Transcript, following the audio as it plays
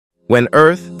When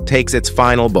Earth takes its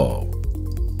final bow,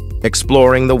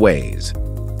 exploring the ways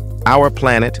our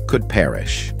planet could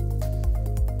perish.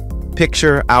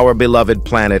 Picture our beloved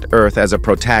planet Earth as a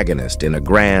protagonist in a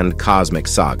grand cosmic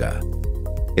saga.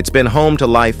 It's been home to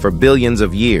life for billions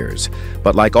of years,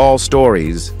 but like all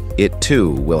stories, it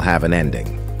too will have an ending.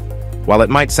 While it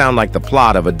might sound like the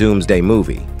plot of a doomsday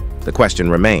movie, the question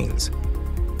remains: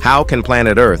 how can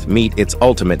planet Earth meet its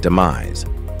ultimate demise?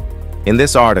 In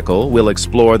this article, we'll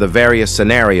explore the various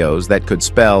scenarios that could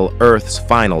spell Earth's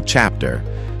final chapter,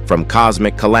 from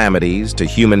cosmic calamities to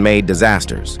human-made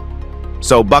disasters.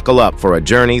 So buckle up for a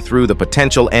journey through the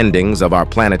potential endings of our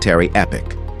planetary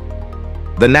epic.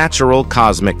 The natural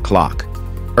cosmic clock,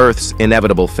 Earth's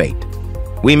inevitable fate.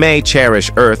 We may cherish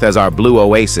Earth as our blue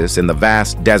oasis in the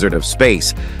vast desert of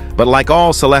space, but like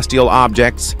all celestial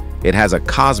objects, it has a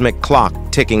cosmic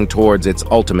clock ticking towards its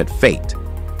ultimate fate.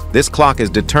 This clock is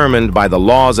determined by the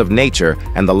laws of nature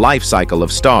and the life cycle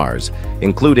of stars,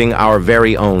 including our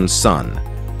very own sun.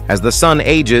 As the sun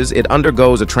ages, it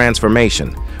undergoes a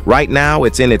transformation. Right now,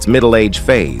 it's in its middle age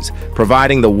phase,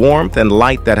 providing the warmth and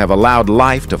light that have allowed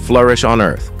life to flourish on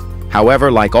Earth. However,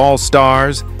 like all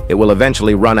stars, it will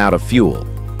eventually run out of fuel.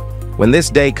 When this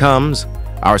day comes,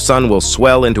 our sun will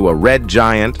swell into a red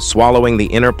giant, swallowing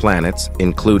the inner planets,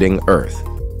 including Earth.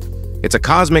 It's a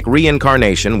cosmic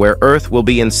reincarnation where Earth will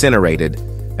be incinerated,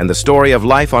 and the story of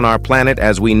life on our planet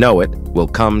as we know it will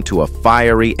come to a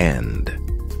fiery end.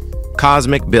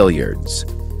 Cosmic billiards,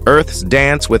 Earth's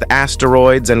dance with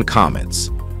asteroids and comets.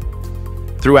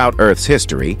 Throughout Earth's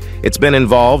history, it's been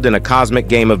involved in a cosmic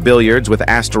game of billiards with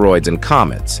asteroids and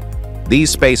comets.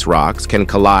 These space rocks can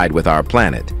collide with our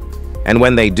planet, and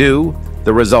when they do,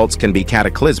 the results can be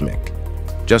cataclysmic.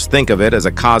 Just think of it as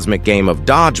a cosmic game of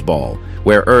dodgeball,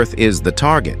 where Earth is the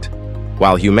target.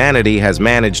 While humanity has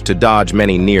managed to dodge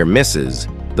many near misses,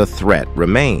 the threat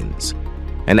remains.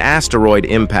 An asteroid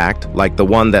impact, like the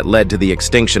one that led to the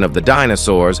extinction of the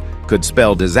dinosaurs, could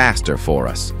spell disaster for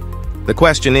us. The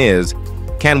question is,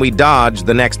 can we dodge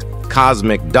the next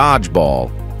cosmic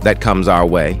dodgeball that comes our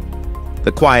way?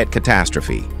 The Quiet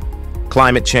Catastrophe,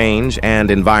 climate change,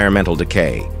 and environmental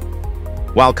decay.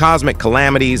 While cosmic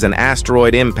calamities and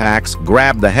asteroid impacts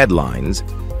grab the headlines,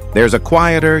 there's a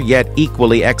quieter yet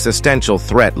equally existential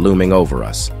threat looming over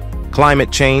us: climate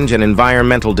change and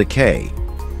environmental decay.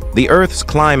 The Earth's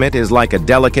climate is like a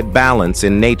delicate balance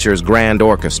in nature's grand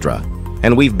orchestra,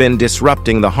 and we've been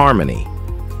disrupting the harmony.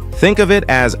 Think of it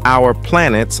as our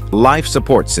planet's life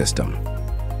support system.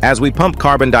 As we pump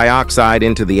carbon dioxide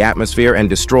into the atmosphere and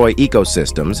destroy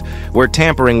ecosystems, we're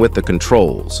tampering with the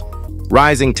controls.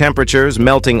 Rising temperatures,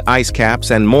 melting ice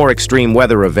caps, and more extreme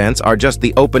weather events are just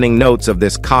the opening notes of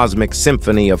this cosmic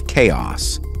symphony of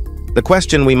chaos. The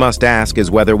question we must ask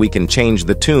is whether we can change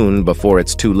the tune before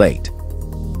it's too late.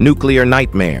 Nuclear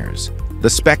nightmares, the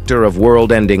specter of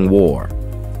world-ending war.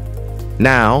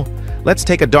 Now, let's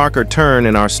take a darker turn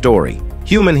in our story.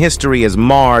 Human history is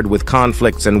marred with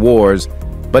conflicts and wars,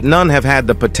 but none have had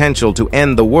the potential to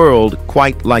end the world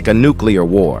quite like a nuclear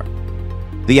war.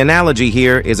 The analogy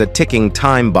here is a ticking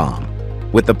time bomb,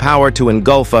 with the power to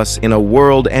engulf us in a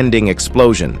world-ending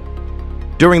explosion.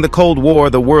 During the Cold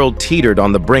War, the world teetered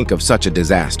on the brink of such a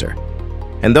disaster.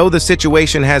 And though the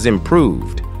situation has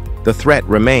improved, the threat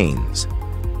remains.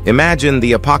 Imagine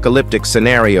the apocalyptic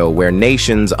scenario where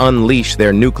nations unleash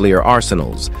their nuclear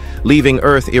arsenals, leaving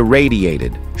Earth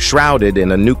irradiated, shrouded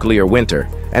in a nuclear winter,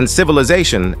 and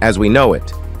civilization, as we know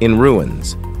it, in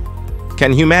ruins.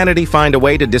 Can humanity find a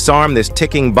way to disarm this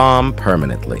ticking bomb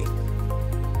permanently?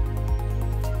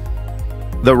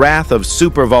 The wrath of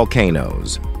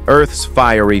supervolcanoes, Earth's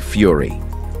fiery fury.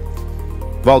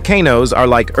 Volcanoes are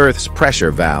like Earth's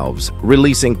pressure valves,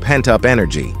 releasing pent-up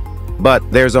energy. But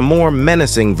there's a more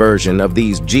menacing version of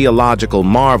these geological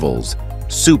marvels,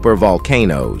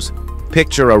 supervolcanoes.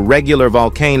 Picture a regular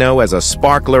volcano as a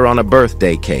sparkler on a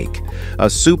birthday cake. A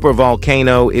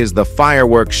supervolcano is the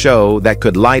fireworks show that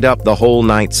could light up the whole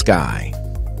night sky.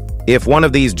 If one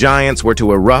of these giants were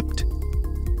to erupt,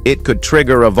 it could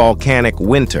trigger a volcanic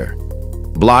winter,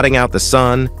 blotting out the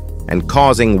sun and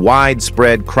causing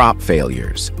widespread crop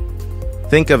failures.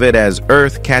 Think of it as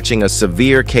Earth catching a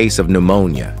severe case of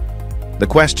pneumonia. The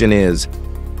question is,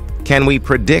 can we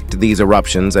predict these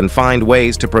eruptions and find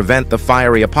ways to prevent the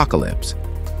fiery apocalypse?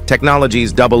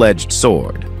 Technology's double-edged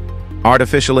sword.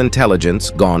 Artificial intelligence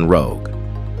gone rogue.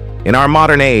 In our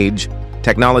modern age,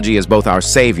 technology is both our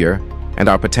savior and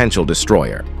our potential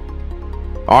destroyer.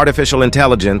 Artificial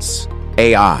intelligence,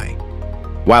 AI,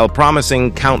 while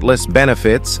promising countless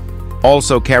benefits,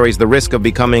 also carries the risk of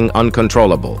becoming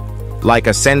uncontrollable, like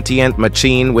a sentient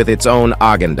machine with its own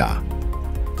agenda.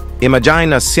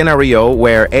 Imagine a scenario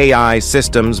where AI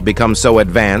systems become so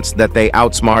advanced that they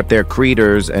outsmart their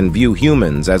creators and view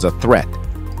humans as a threat.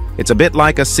 It's a bit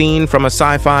like a scene from a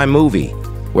sci-fi movie,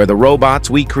 where the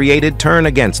robots we created turn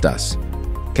against us.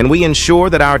 Can we ensure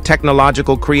that our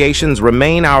technological creations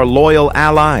remain our loyal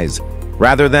allies,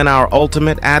 rather than our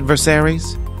ultimate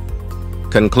adversaries?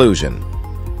 Conclusion.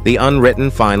 The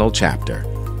unwritten final chapter.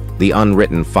 The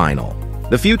unwritten final.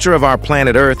 The future of our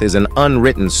planet Earth is an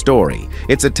unwritten story.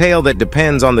 It's a tale that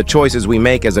depends on the choices we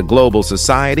make as a global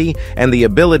society and the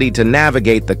ability to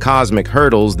navigate the cosmic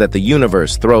hurdles that the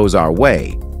universe throws our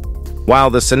way. While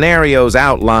the scenarios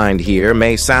outlined here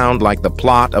may sound like the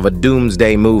plot of a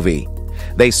doomsday movie,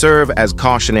 they serve as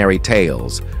cautionary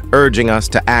tales, urging us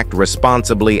to act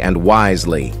responsibly and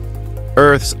wisely.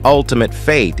 Earth's ultimate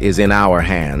fate is in our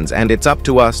hands, and it's up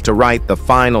to us to write the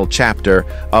final chapter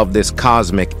of this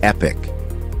cosmic epic.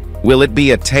 Will it be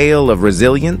a tale of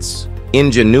resilience,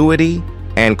 ingenuity,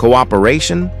 and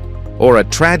cooperation, or a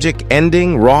tragic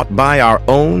ending wrought by our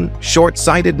own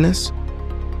short-sightedness?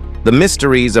 The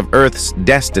mysteries of Earth's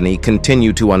destiny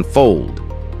continue to unfold,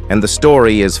 and the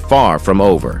story is far from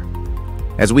over.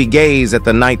 As we gaze at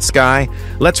the night sky,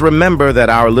 let's remember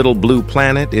that our little blue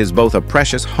planet is both a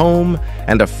precious home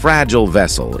and a fragile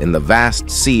vessel in the vast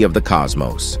sea of the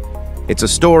cosmos. It's a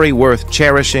story worth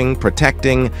cherishing,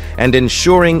 protecting, and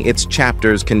ensuring its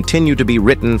chapters continue to be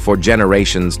written for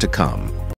generations to come.